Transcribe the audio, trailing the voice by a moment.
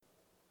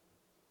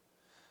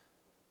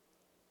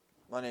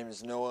My name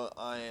is Noah.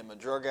 I am a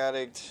drug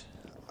addict.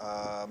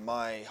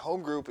 My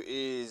home group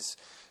is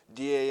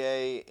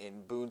DAA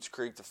in Boones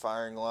Creek, the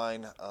firing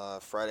line,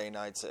 Friday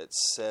nights at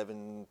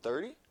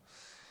 7:30.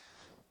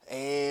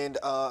 And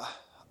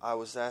I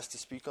was asked to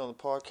speak on the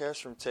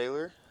podcast from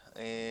Taylor,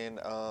 and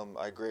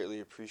I greatly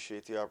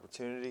appreciate the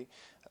opportunity.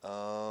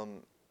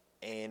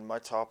 And my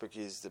topic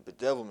is the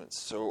Bedevilments.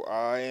 So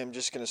I am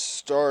just going to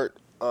start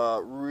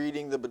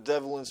reading the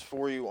Bedevilments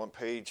for you on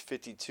page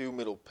 52,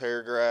 middle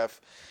paragraph.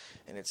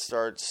 And it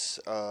starts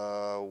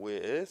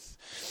with,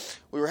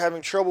 we were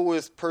having trouble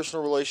with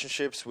personal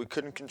relationships. We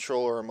couldn't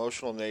control our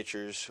emotional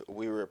natures.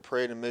 We were a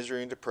prey to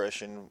misery and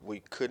depression.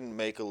 We couldn't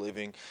make a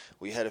living.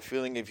 We had a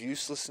feeling of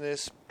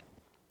uselessness.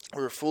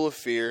 We were full of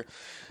fear.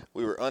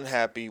 We were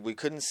unhappy. We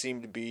couldn't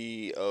seem to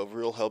be of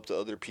real help to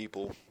other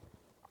people.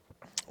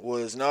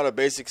 Was not a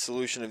basic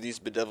solution of these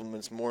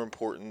bedevilments more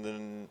important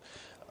than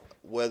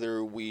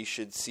whether we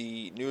should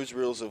see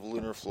newsreels of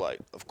lunar flight?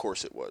 Of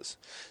course it was.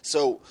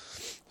 So,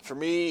 for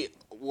me,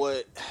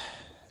 what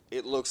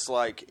it looks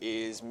like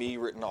is me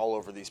written all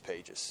over these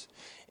pages.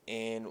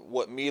 And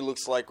what me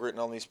looks like written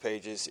on these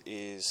pages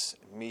is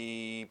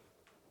me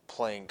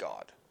playing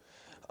God.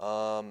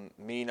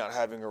 Me not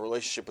having a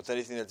relationship with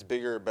anything that's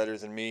bigger or better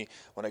than me.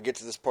 When I get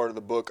to this part of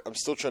the book, I'm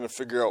still trying to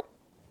figure out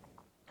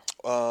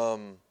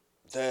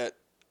that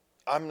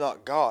I'm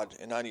not God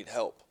and I need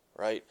help,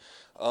 right?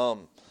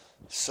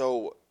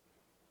 So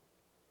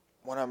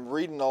when I'm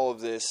reading all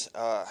of this,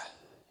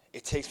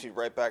 it takes me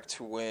right back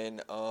to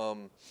when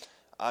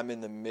I'm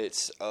in the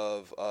midst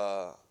of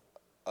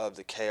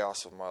the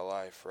chaos of my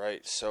life,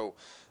 right? So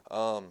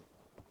I'm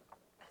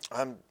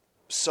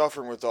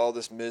suffering with all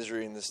this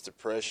misery and this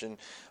depression.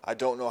 I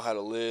don't know how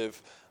to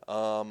live.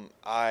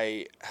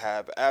 I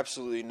have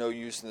absolutely no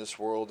use in this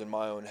world in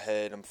my own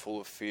head. I'm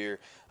full of fear.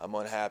 I'm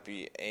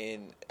unhappy,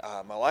 and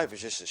my life is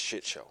just a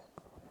shit show.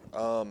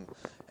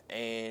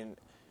 And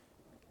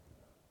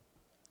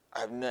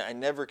I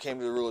never came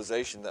to the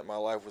realization that my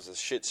life was a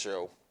shit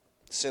show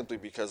simply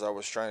because I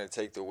was trying to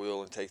take the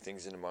wheel and take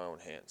things into my own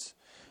hands.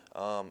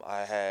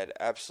 I had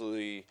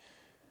absolutely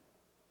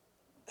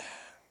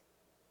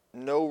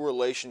no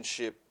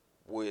relationship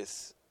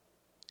with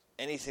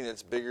anything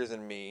that's bigger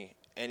than me,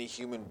 any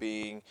human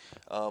being,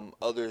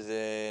 other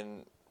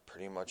than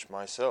pretty much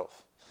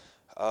myself.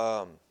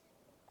 And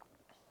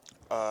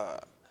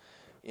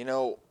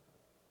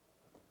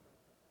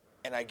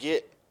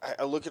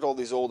I look at all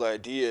these old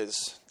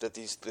ideas that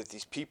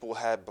these people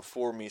had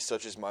before me,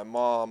 such as my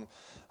mom,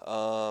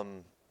 the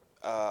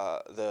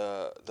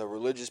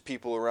religious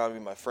people around me,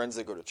 my friends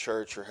that go to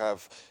church or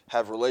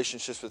have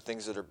relationships with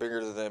things that are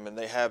bigger than them, and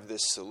they have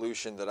this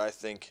solution that I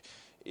think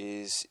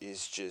is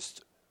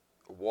just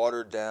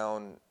watered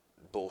down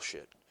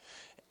bullshit.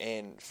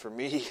 And for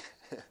me,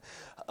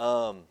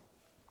 I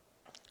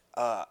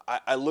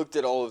looked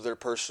at all of their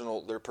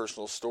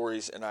personal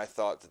stories, and I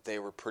thought that they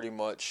were pretty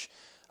much,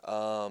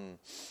 as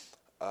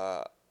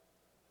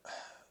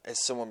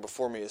someone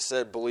before me has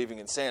said, believing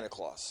in Santa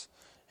Claus.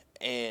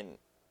 And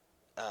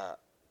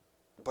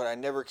but I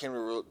never came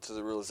to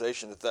the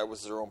realization that that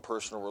was their own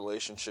personal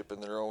relationship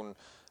and their own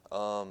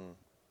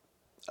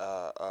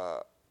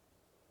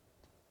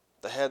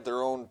they had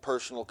their own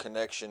personal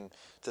connection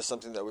to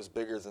something that was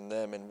bigger than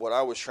them. And what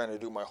I was trying to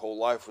do my whole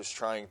life was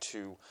trying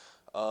to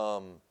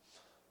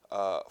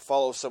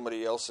follow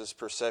somebody else's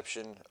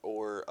perception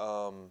or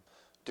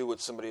do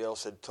what somebody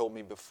else had told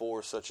me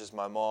before, such as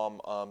my mom,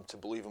 to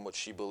believe in what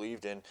she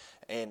believed in.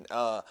 And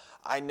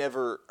I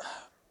never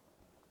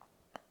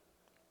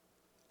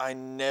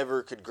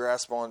could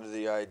grasp onto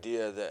the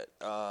idea that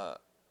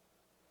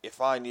if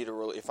I'm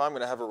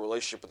going to have a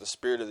relationship with the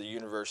spirit of the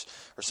universe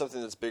or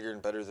something that's bigger and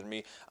better than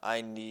me,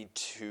 I need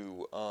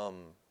to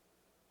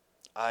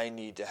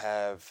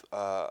have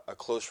a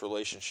close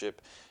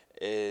relationship,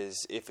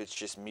 as if it's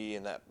just me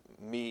and that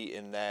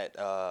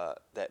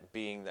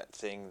being, that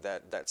thing,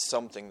 that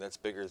something that's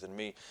bigger than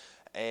me.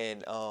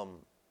 And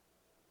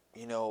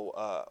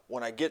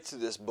when I get to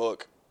this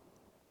book,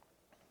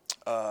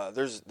 one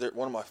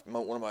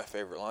of my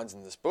favorite lines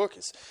in this book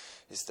is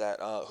that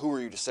who are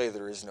you to say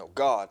there is no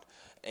God?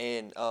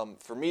 And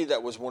for me,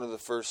 that was one of the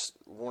first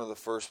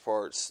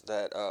parts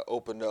that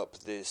opened up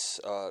this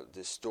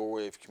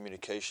doorway of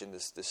communication,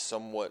 this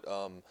somewhat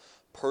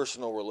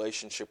personal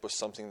relationship with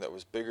something that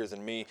was bigger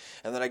than me.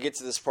 And then I get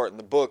to this part in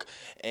the book,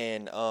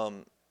 and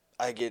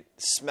I get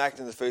smacked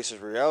in the face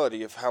of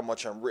reality of how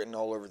much I'm written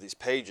all over these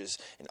pages.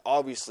 And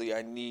obviously,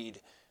 I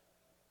need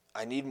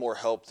more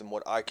help than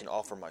what I can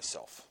offer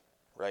myself,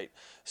 right?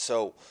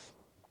 So,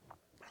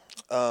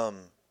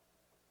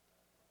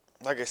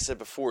 like I said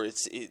before, it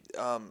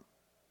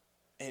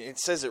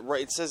says it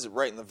right. It says it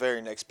right in the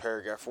very next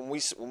paragraph. When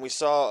we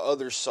saw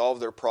others solve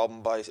their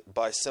problem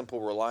by simple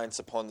reliance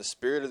upon the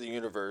spirit of the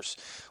universe,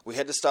 we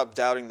had to stop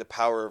doubting the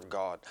power of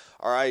God.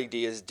 Our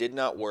ideas did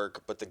not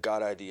work, but the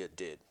God idea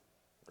did,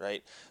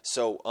 right?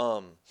 So,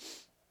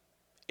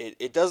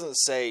 it doesn't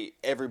say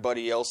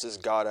everybody else's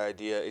God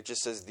idea. It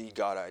just says the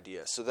God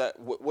idea. So that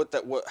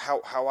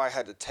how I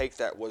had to take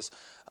that was,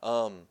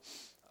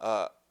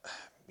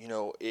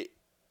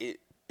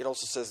 it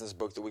also says in this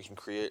book that we can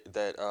create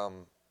that.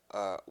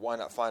 Why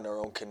not find our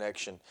own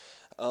connection?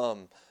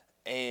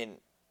 And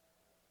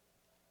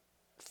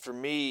for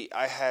me,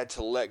 I had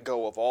to let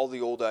go of all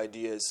the old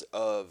ideas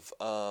of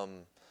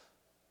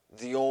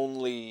the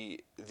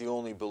only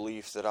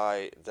belief that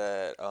I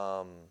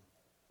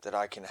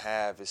can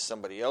have is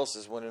somebody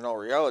else's. When in all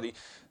reality,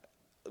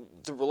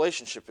 the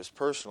relationship is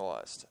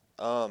personalized.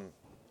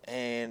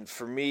 And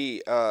for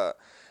me,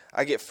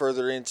 I get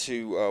further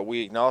into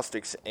we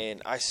agnostics,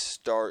 and I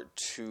start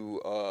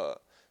to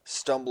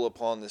stumble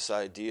upon this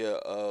idea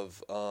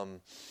of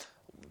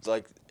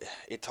like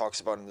it talks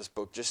about in this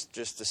book, just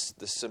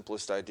the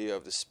simplest idea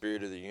of the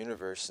spirit of the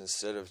universe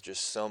instead of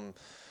just some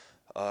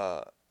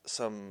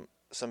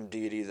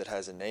deity that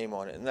has a name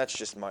on it, and that's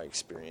just my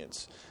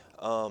experience.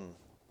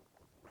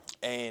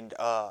 And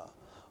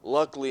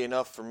luckily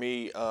enough for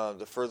me,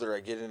 the further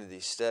I get into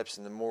these steps,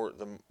 and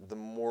the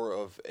more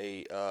of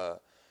a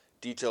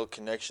detailed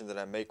connection that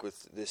I make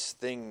with this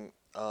thing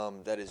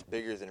that is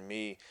bigger than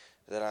me,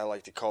 that I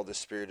like to call the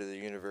spirit of the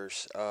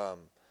universe.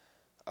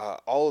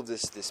 All of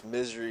this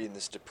misery and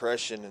this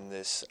depression and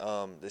this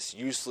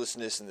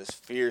uselessness and this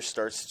fear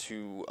starts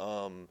to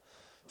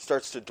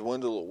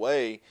dwindle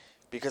away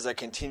because I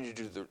continue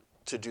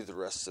to do the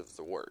rest of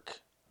the work,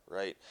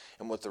 right?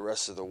 And what the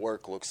rest of the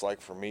work looks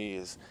like for me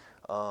is,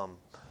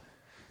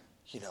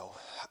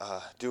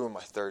 doing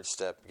my third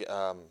step,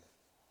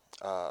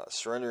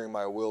 surrendering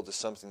my will to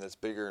something that's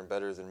bigger and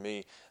better than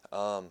me,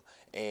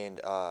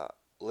 and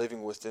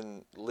living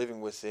within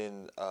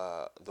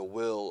the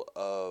will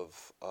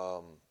of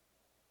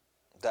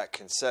that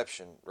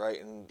conception, right?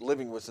 And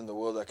living within the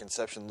will of that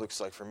conception looks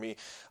like for me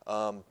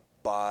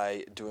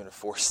by doing a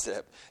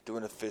 4-step,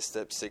 doing a 5th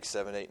step, 6,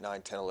 7, 8,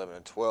 9, 10, 11,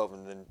 and 12,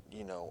 and then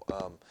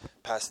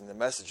passing the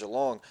message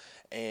along.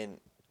 And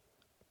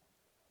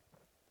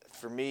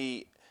for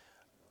me,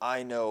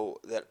 I know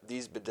that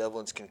these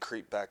bedevilments can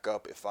creep back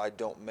up if I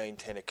don't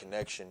maintain a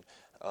connection,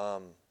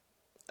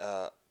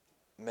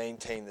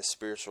 maintain the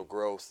spiritual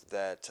growth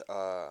that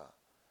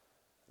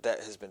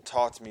has been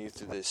taught to me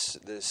through this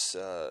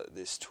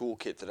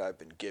toolkit that I've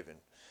been given.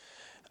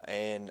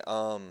 And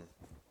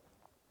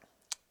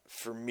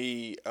for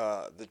me,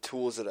 the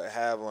tools that I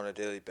have on a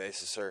daily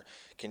basis are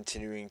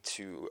continuing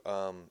to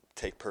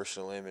take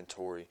personal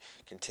inventory,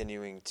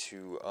 continuing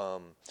to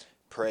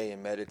pray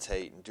and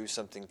meditate and do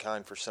something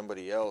kind for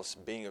somebody else,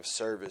 being of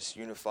service,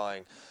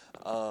 unifying,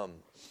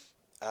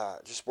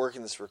 just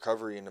working this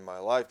recovery into my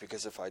life,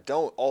 because if I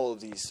don't, all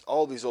these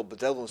old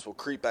bedevilments will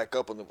creep back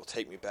up and they will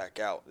take me back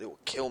out. They will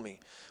kill me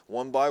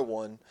one by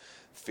one.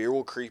 Fear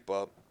will creep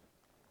up.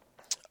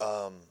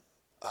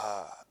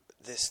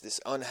 This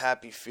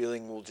unhappy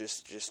feeling will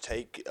just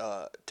take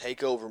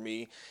over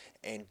me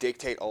and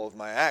dictate all of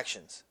my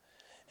actions.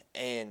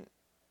 And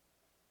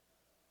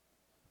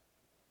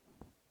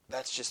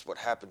that's just what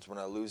happens when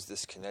I lose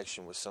this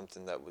connection with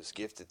something that was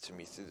gifted to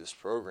me through this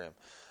program.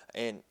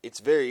 And it's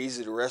very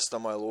easy to rest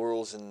on my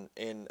laurels and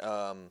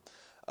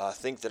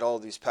think that all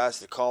these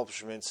past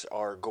accomplishments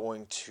are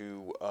going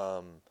to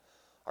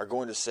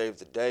save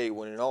the day,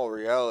 when in all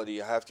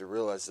reality I have to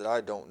realize that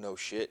I don't know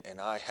shit,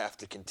 and I have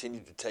to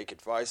continue to take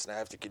advice, and I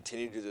have to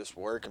continue to do this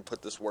work and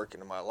put this work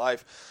into my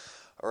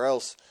life, or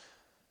else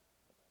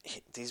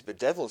these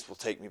bedevilments will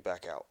take me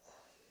back out.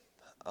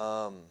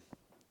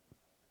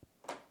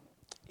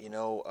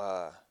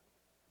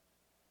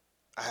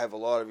 I have a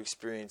lot of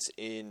experience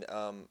in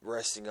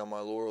resting on my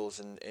laurels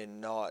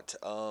and not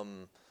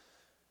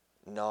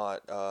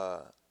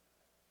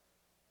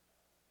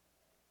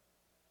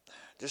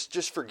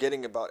just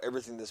forgetting about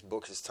everything this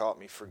book has taught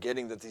me,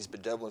 forgetting that these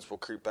bedevilments will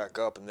creep back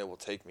up and they will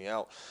take me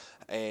out.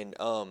 And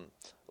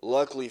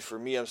luckily for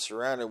me, I'm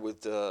surrounded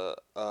with the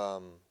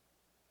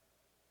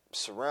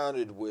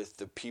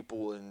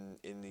people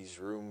in these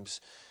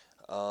rooms,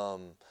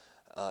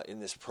 in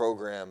this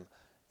program,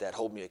 that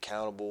hold me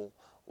accountable,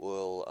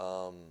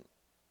 will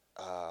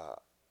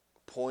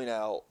point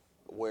out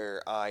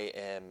where I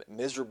am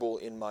miserable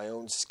in my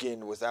own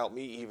skin without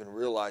me even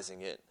realizing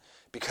it.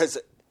 Because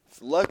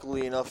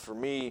luckily enough for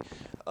me,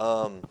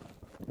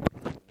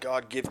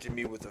 God gifted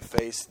me with a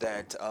face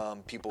that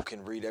people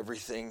can read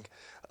everything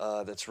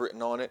that's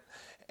written on it,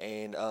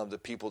 and the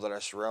people that I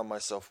surround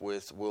myself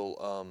with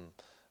will,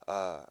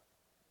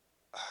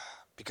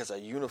 because I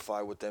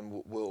unify with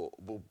them,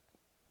 will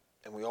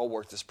and we all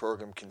work this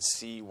program, can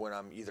see when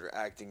I'm either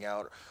acting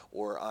out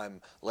or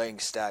I'm laying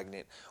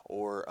stagnant,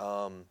 or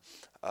I'm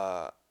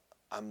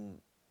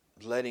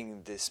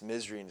letting this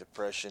misery and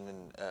depression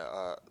and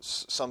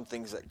some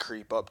things that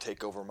creep up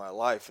take over my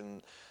life.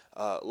 And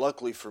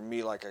luckily for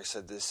me, like I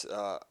said,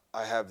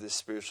 I have this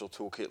spiritual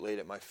toolkit laid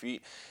at my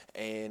feet,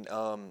 and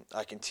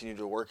I continue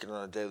to work it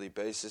on a daily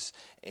basis.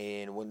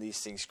 And when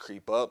these things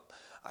creep up,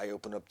 I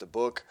open up the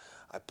book,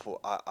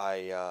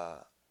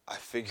 I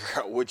figure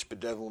out which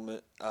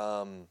bedevilment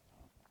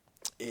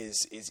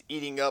is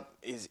eating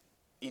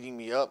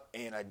me up,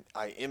 and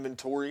I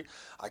inventory.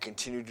 I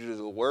continue to do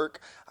the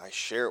work. I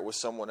share it with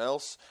someone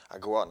else. I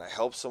go out and I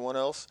help someone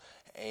else.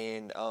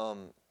 And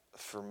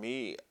for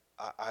me,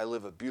 I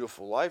live a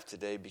beautiful life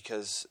today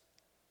because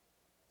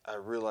I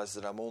realize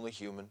that I'm only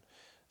human.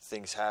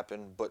 Things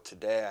happen, but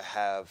today I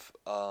have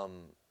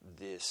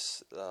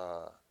this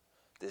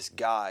this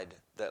guide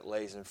that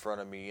lays in front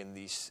of me in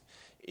these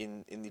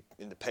in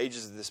the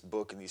pages of this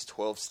book, in these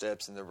 12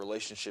 steps, in the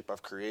relationship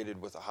I've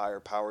created with a higher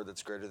power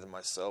that's greater than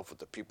myself, with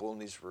the people in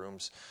these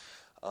rooms,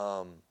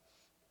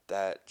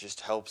 that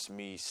just helps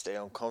me stay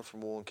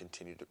uncomfortable and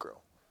continue to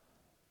grow.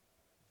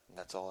 And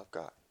that's all I've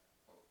got.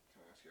 Well,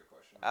 can I ask you a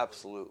question?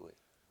 Absolutely.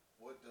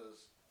 What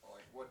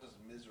does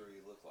misery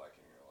look like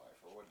in your life,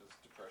 or what does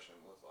depression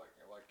look like?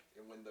 Like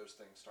when those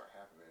things start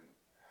happening,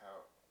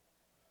 how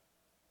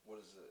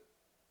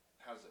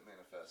does it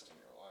manifest in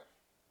your life?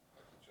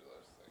 Like each of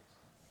those things.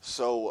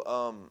 So,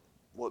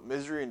 what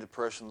misery and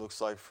depression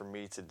looks like for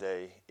me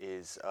today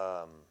is,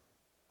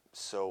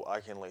 so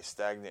I can lay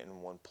stagnant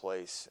in one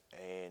place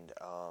and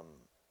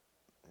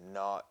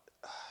not.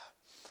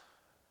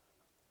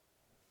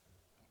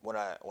 When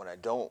I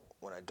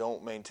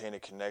don't maintain a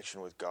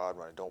connection with God,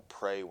 when I don't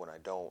pray, when I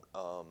don't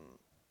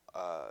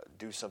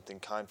do something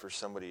kind for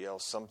somebody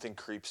else, something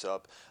creeps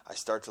up. I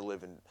start to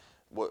live in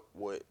what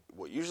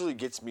usually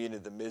gets me into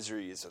the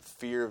misery is a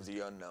fear of the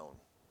unknown,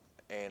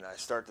 and I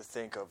start to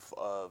think of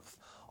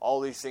all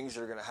these things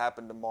that are going to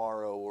happen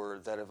tomorrow, or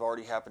that have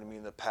already happened to me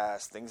in the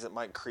past, things that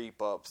might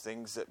creep up,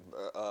 things that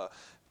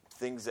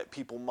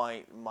people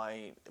might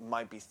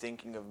be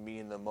thinking of me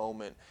in the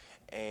moment,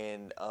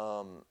 and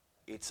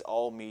it's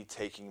all me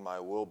taking my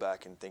will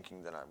back and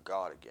thinking that I'm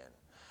God again.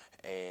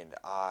 And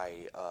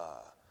I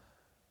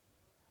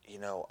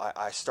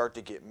start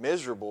to get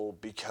miserable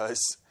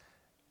because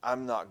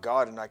I'm not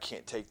God and I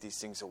can't take these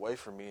things away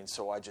from me. And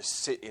so I just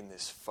sit in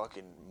this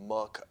fucking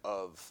muck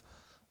of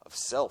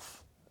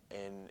self.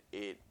 And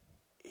it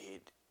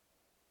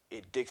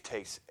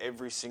dictates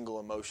every single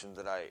emotion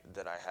that I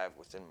have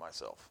within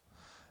myself.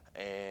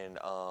 And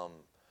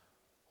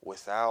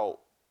without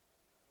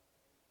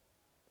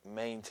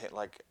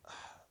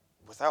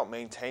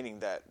maintaining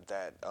that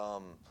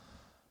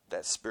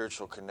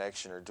spiritual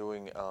connection, or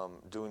doing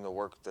the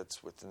work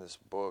that's within this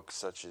book,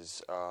 such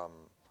as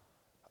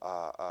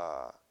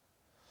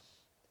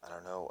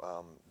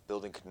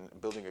building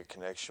a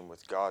connection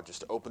with God,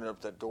 just opening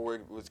up that doorway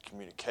with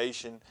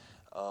communication,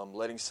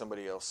 letting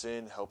somebody else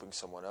in, helping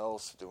someone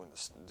else,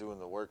 doing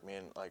the work,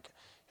 man. Like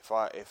if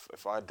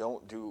I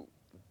don't do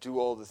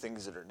all the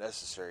things that are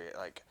necessary,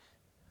 like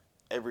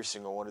every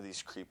single one of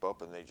these creep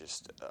up, and they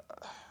just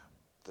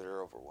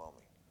they're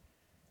overwhelming.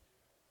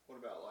 What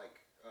about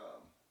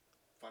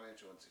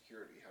financial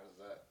insecurity? How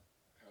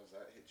does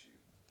that hit you?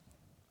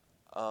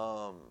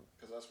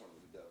 Because that's one of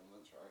the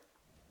bedevilments, right?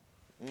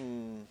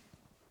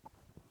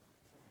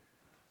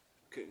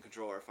 Couldn't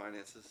control our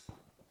finances.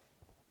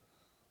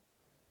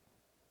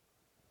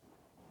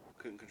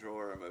 Couldn't control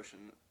our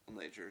emotional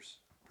natures.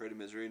 Prey to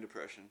misery and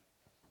depression.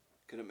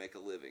 Couldn't make a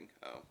living.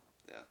 Oh,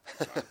 yeah.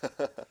 That's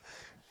fine.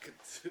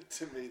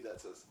 To me,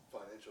 that's a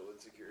financial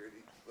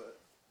insecurity. But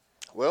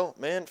well,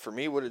 man, for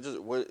me, what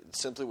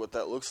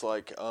that looks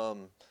like.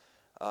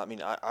 I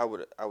mean, I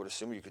would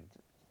assume you could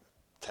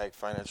tag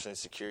financial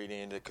insecurity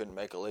into couldn't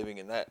make a living,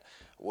 and that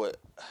when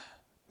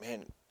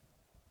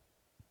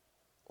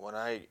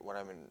I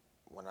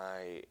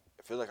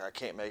feel like I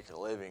can't make a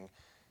living,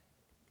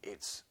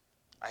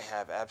 I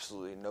have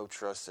absolutely no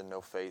trust and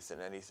no faith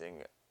in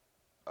anything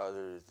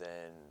other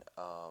than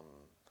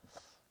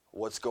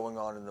what's going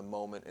on in the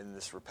moment in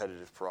this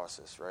repetitive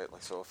process, right?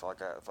 Like, so if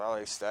I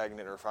lay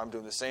stagnant, or if I'm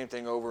doing the same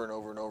thing over and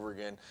over and over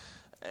again,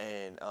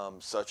 and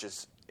such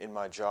as in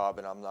my job,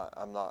 and I'm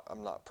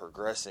not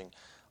progressing.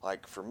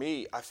 Like for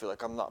me, I feel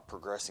like I'm not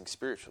progressing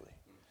spiritually.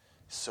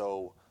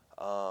 So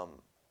I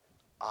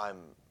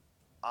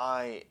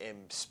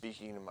am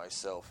speaking to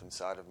myself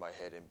inside of my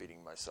head and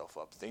beating myself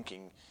up,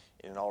 thinking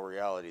in all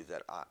reality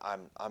that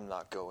I'm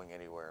not going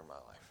anywhere in my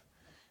life.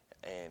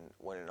 And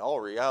when in all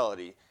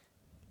reality,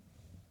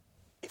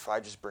 if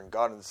I just bring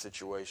God in the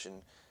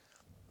situation,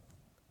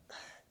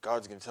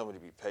 God's going to tell me to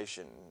be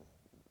patient. And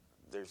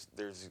there's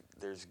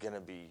going to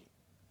be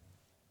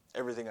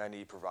everything I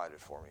need provided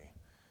for me.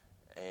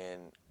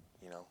 And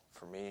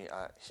for me,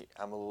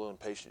 I'm a little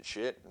impatient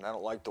shit, and I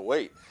don't like to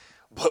wait.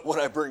 But when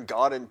I bring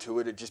God into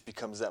it, it just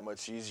becomes that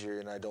much easier,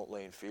 and I don't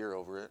lay in fear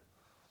over it.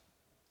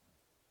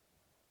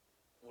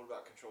 What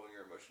about controlling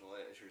your emotional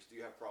natures? Do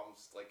you have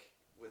problems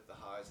with the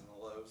highs and the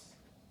lows?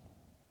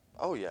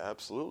 Oh yeah,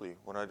 absolutely.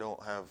 When I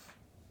don't have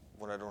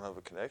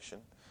a connection,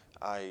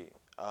 I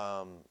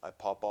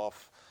pop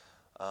off.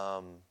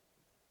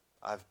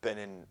 I've been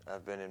in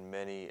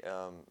many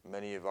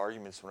of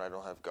arguments when I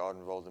don't have God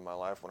involved in my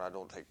life, when I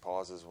don't take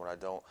pauses, when I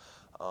don't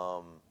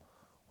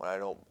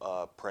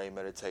pray,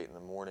 meditate in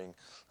the morning.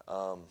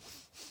 I'm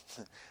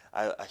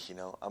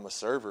a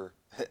server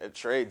at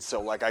trade,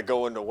 so I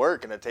go into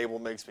work and a table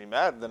makes me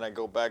mad, and then I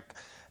go back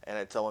and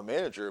I tell my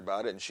manager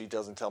about it, and she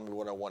doesn't tell me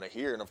what I want to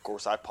hear, and of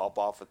course I pop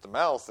off at the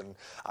mouth, and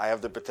I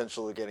have the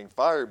potential of getting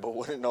fired. But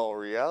when in all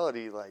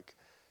reality,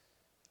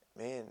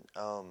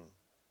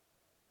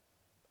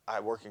 I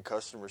work in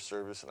customer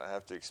service, and I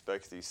have to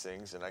expect these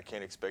things, and I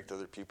can't expect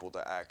other people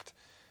to act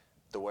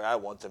the way I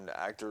want them to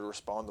act or to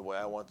respond the way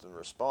I want them to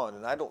respond.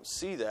 And I don't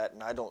see that,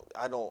 and I don't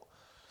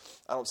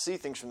see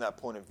things from that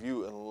point of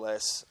view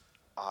unless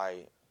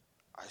I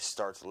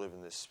start to live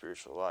in this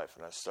spiritual life,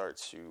 and I start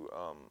to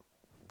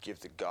give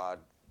the God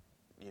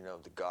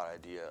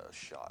idea a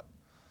shot.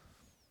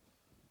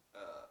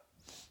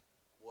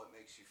 What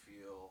makes you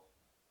feel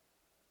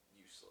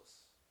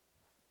useless?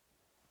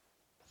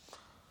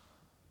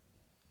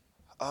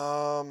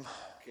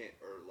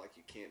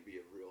 You can't be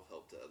of real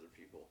help to other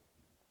people.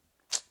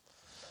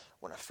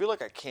 When I feel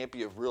like I can't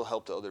be of real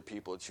help to other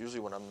people, it's usually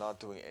when I'm not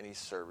doing any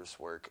service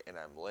work and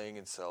I'm laying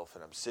in self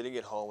and I'm sitting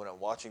at home and I'm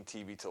watching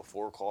TV till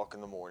 4 o'clock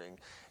in the morning,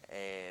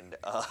 and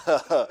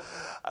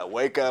I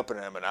wake up and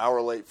I'm an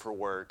hour late for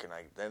work, and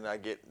then I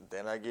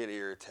get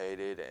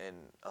irritated, and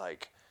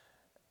like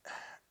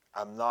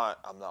I'm not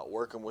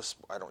working with.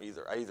 I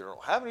either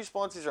don't have any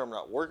sponsees, or I'm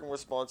not working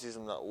with sponsees.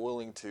 I'm not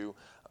willing to.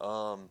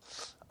 I'm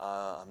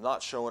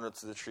not showing up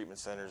to the treatment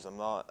centers. I'm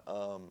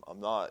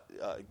not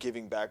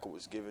giving back what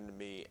was given to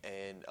me,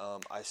 and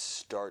I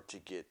start to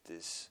get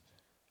this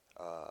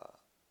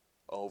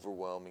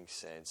overwhelming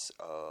sense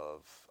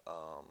of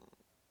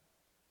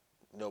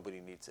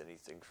nobody needs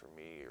anything from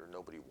me, or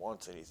nobody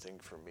wants anything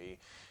from me.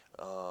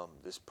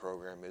 This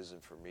program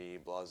isn't for me.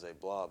 Blah blah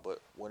blah.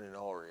 But when in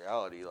all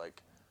reality,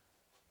 like,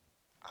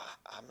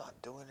 I'm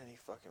not doing any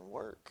fucking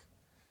work.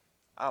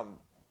 I'm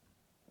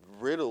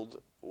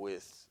riddled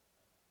with,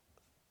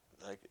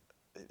 like,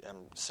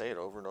 I'm saying it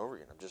over and over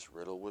again, I'm just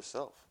riddled with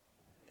self.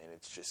 And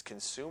it's just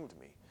consumed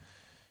me.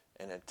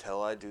 And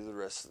until I do the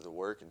rest of the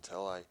work,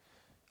 until I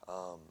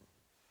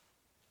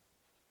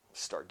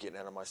start getting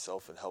out of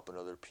myself and helping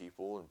other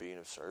people and being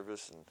of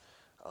service and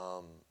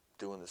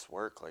doing this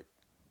work, like,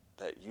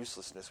 that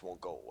uselessness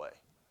won't go away.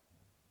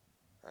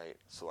 Right?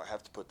 So I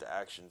have to put the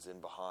actions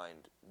in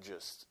behind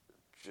just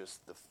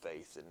the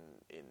faith in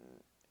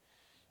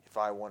if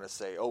I want to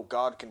say, oh,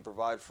 God can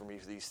provide for me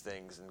these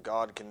things, and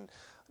God can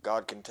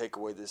take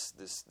away this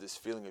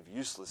feeling of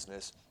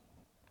uselessness.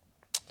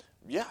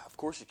 Yeah, of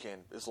course you can,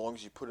 as long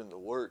as you put in the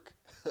work.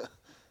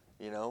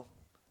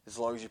 As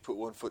long as you put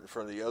one foot in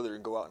front of the other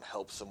and go out and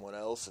help someone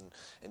else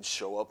and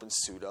show up and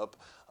suit up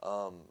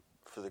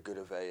for the good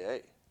of AA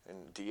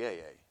and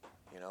DAA.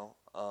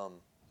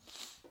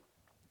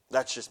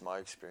 That's just my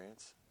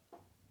experience.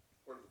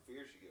 What are the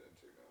fears you get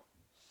into now?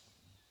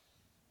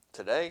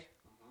 Today?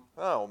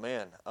 Oh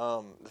man,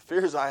 the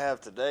fears I have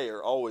today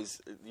are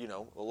always,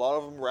 a lot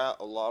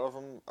of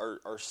them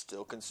are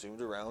still consumed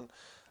around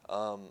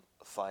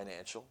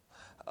financial,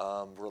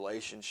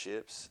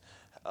 relationships,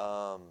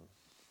 what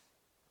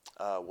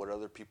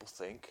other people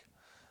think,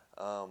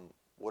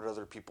 what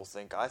other people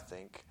think I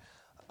think,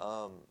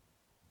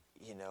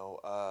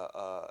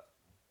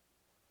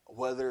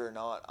 whether or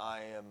not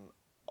I am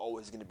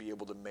always going to be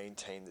able to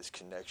maintain this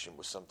connection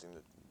with something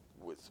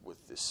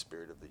with this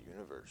spirit of the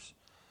universe.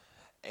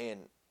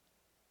 And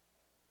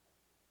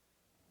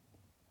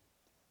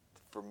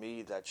for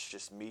me, that's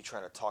just me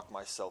trying to talk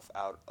myself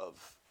out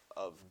of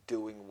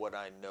doing what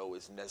I know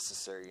is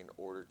necessary in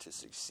order to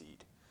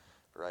succeed,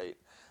 right?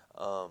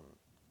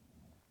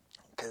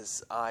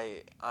 Because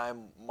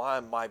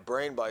my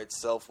brain by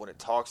itself, when it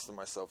talks to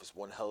myself, is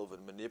one hell of a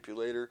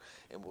manipulator,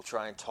 and will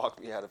try and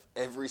talk me out of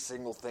every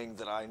single thing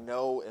that I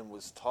know and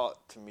was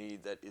taught to me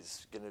that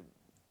is going to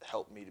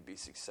help me to be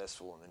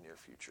successful in the near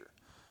future,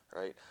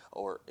 right?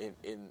 Or in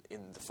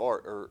the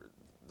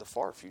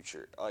far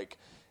future. Like,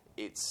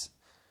 it's,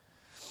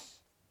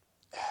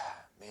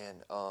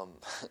 man,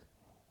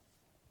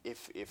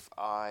 if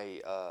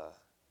I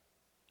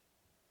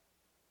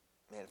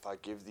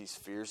give these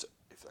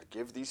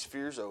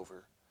fears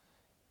over,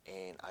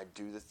 and I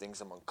do the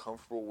things I'm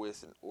uncomfortable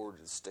with in order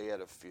to stay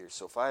out of fear.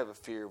 So if I have a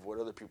fear of what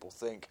other people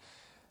think,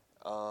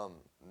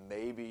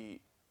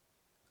 maybe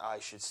I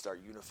should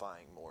start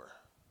unifying more,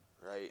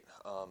 right?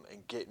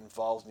 And get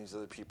involved in these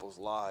other people's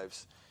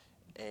lives,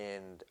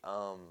 and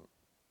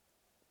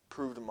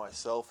prove to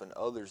myself and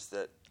others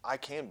that I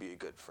can be a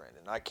good friend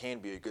and I can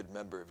be a good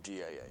member of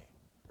GAA,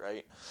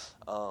 right?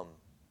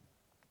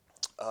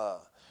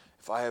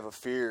 If I have a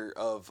fear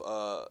of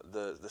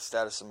the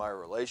status of my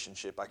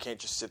relationship, I can't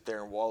just sit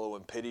there and wallow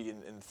in pity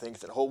and think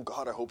that, oh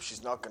God, I hope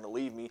she's not going to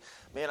leave me.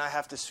 Man, I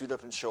have to suit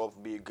up and show up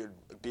and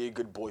be a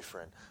good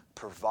boyfriend,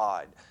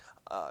 provide,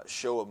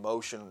 show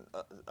emotion,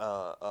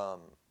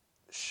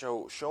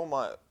 show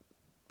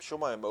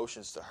my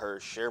emotions to her,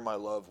 share my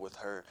love with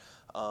her.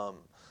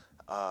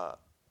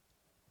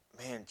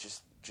 Man,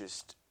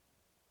 just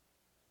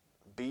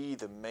be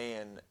the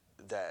man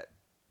that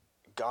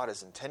God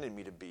has intended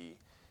me to be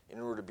in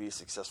order to be a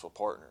successful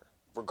partner.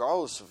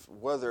 Regardless of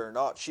whether or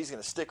not she's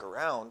going to stick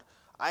around,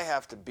 I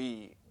have to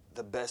be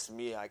the best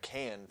me I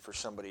can for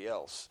somebody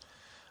else.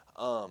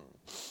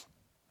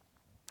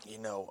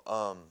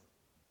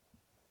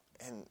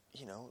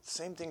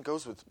 Same thing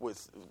goes with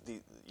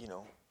the,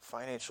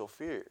 financial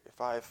fear.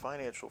 If I have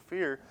financial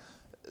fear,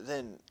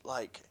 then,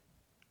 like,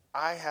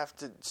 I have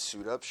to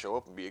suit up, show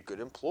up, and be a good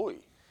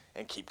employee.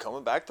 and keep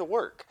coming back to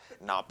work,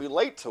 not be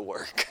late to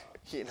work.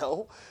 You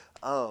know,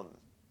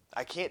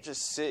 I can't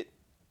just sit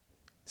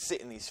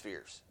in these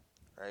fears,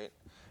 right?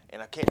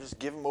 And I can't just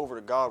give them over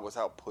to God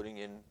without putting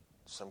in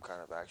some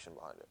kind of action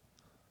behind it.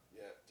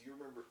 Yeah. Do you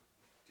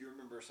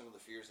remember some of the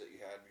fears that you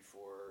had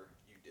before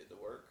you did the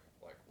work,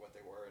 like what they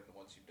were, and the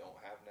ones you don't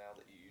have now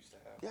that you used to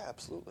have? Yeah,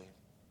 absolutely.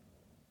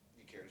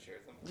 You care to share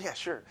them? Yeah,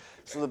 sure. Okay.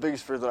 So the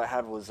biggest fear that I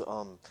had was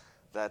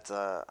that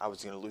I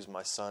was going to lose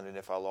my son, and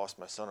if I lost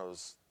my son, I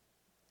was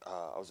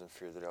in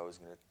fear that I was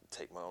going to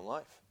take my own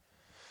life.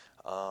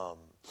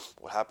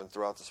 What happened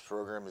throughout this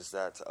program is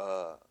that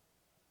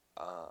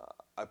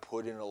I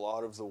put in a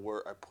lot of the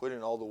work. I put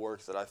in all the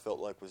work that I felt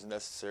like was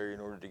necessary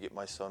in order to get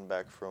my son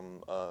back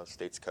from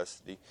state's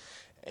custody,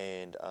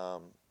 and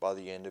by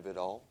the end of it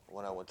all,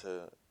 when I went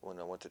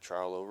to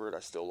trial over it, I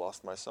still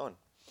lost my son.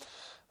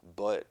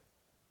 But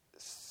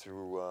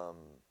through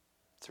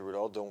it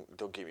all,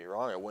 don't get me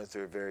wrong, I went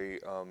through a very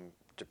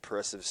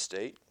depressive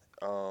state.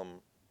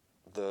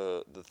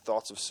 The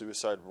thoughts of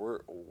suicide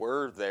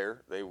were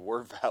there, they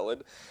were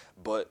valid,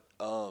 but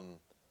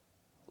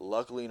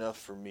luckily enough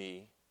for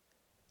me,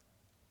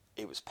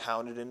 it was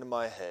pounded into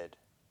my head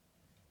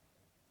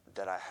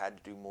that I had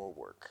to do more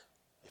work.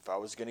 If I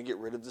was going to get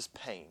rid of this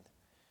pain,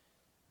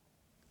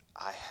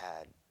 I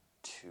had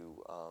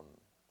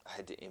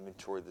to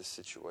inventory this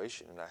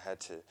situation, and I had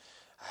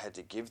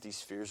to give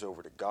these fears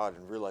over to God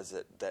and realize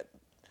that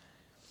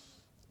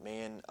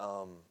man,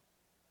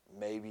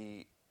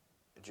 maybe,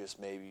 just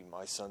maybe,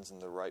 my son's in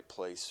the right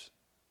place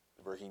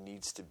where he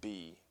needs to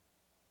be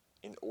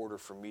in order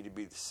for me to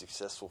be the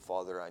successful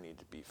father I need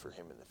to be for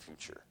him in the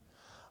future.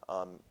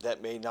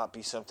 That may not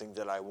be something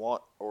that I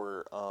want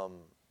or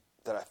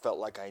that I felt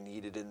like I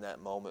needed in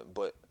that moment,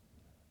 but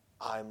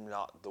I'm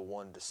not the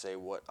one to say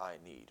what I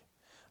need.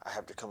 I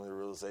have to come to the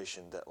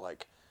realization that,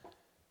 like,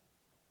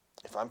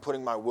 if I'm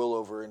putting my will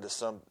over into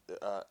something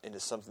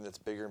that's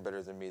bigger and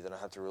better than me, then I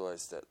have to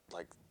realize that,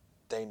 like,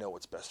 they know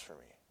what's best for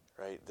me,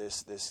 right?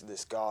 This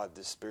God,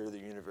 this Spirit of the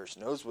universe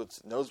knows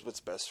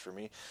what's best for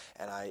me,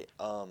 and I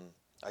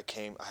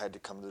had to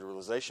come to the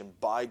realization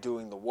by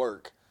doing the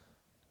work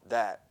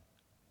that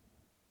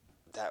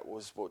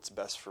was what's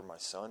best for my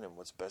son and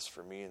what's best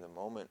for me in the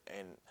moment,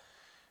 and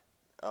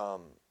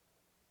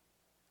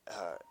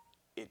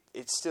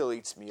it still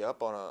eats me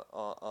up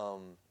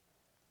on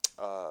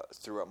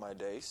throughout my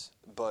days,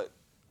 but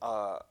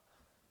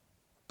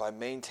by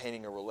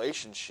maintaining a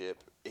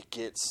relationship,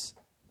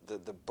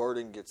 the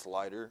burden gets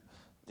lighter.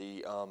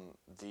 The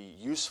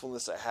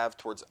usefulness I have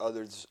towards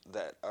others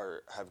that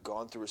have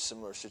gone through a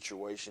similar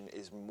situation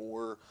is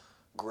more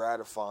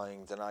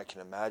gratifying than I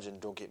can imagine.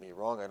 Don't get me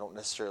wrong, I don't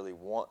necessarily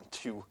want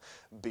to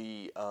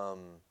be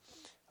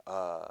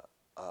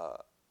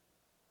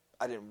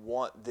I didn't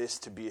want this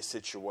to be a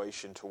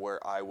situation to where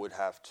I would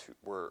have to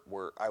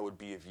where I would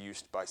be of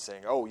use by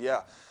saying, "Oh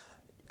yeah,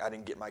 I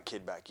didn't get my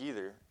kid back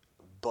either."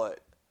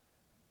 But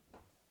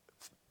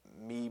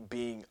me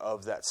being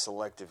of that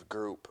selective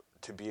group,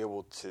 to be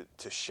able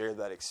to share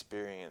that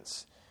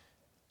experience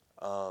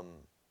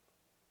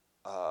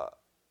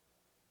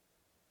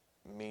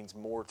means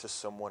more to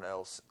someone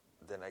else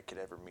than I could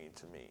ever mean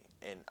to me.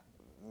 And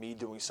me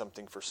doing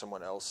something for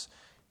someone else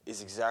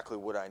is exactly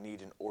what I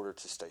need in order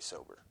to stay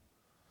sober.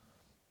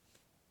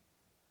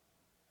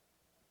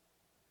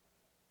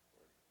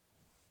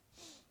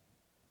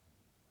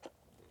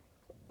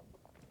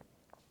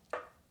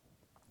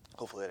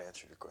 Hopefully that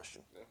answered your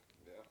question. Yeah,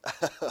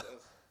 it does.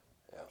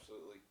 Yeah.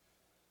 Absolutely.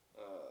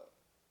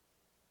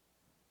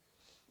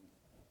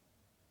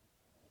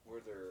 Were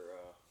there?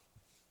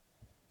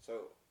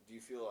 So, do you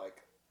feel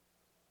like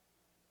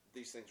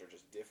these things are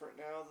just different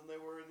now than they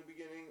were in the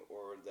beginning,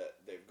 or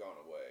that they've gone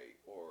away?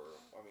 Or,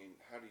 I mean,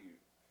 how do you,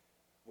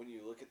 when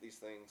you look at these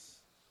things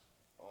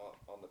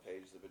on the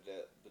page, the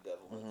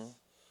bedevilments,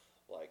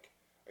 like,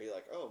 are you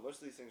like, oh,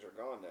 most of these things are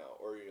gone now,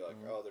 or are you like,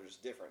 oh, they're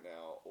just different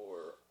now,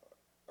 or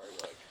are you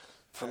like?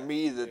 For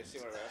me, you see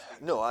what I'm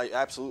asking? no, I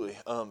absolutely.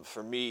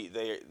 For me,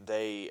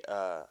 they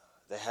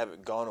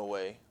haven't gone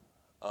away.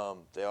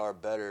 They are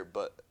better,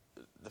 but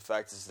the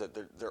fact is that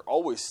they're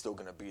always still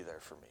going to be there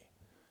for me.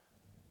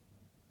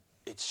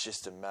 It's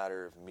just a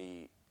matter of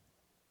me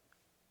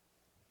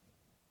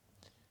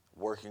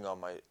working on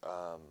my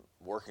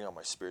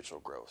spiritual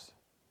growth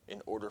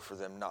in order for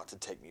them not to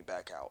take me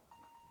back out,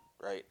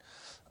 right?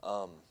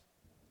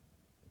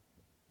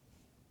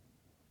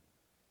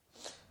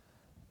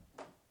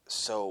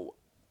 So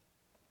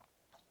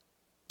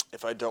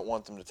if I don't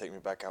want them to take me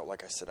back out,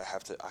 like I said, I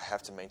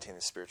have to maintain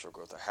the spiritual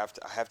growth. I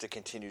have to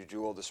continue to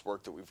do all this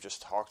work that we've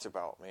just talked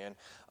about, man.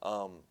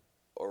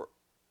 Or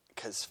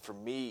because for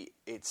me,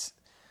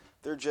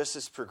 they're just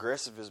as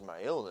progressive as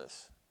my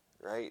illness,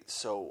 right?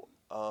 So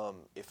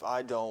if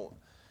I don't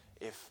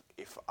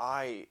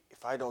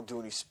do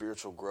any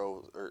spiritual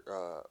growth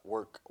or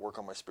work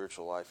on my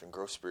spiritual life and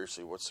grow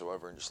spiritually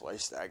whatsoever, and just lay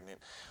stagnant,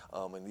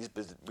 and these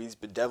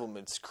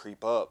bedevilments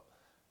creep up,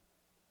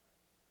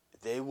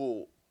 they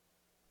will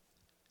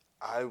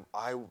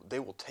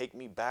take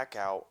me back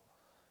out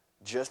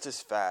just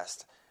as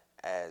fast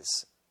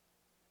as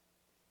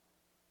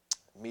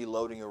me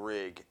loading a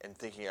rig and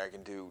thinking I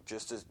can do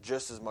just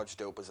as much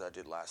dope as I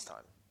did last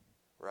time,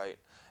 right?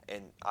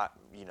 And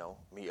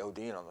me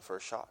ODing on the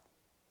first shot,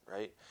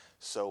 right?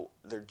 So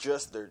they're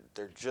just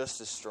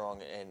as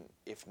strong, and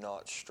if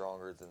not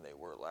stronger than they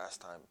were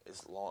last time,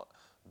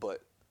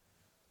 but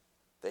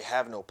they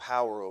have no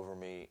power over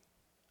me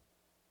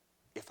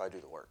if I do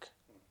the work,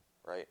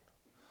 right?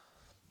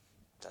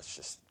 That's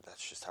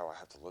just how I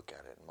have to look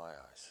at it in my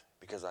eyes,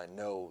 because I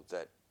know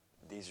that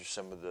these are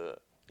some of the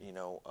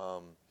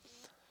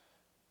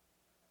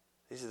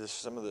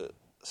some of the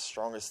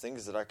strongest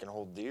things that I can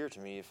hold dear to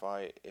me if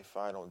I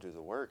don't do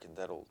the work, and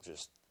that'll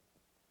just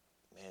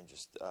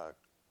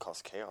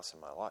cause chaos in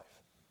my life.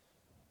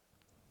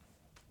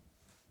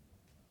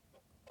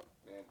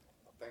 Man,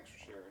 thanks for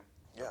sharing.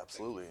 Yeah,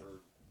 absolutely. Thank you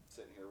for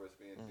sitting here with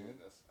me and doing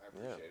this. I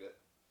appreciate it.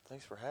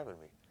 Thanks for having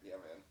me. Yeah,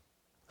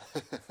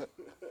 man.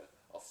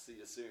 I'll see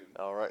you soon.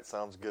 All right,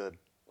 sounds good.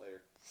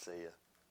 Later. See ya.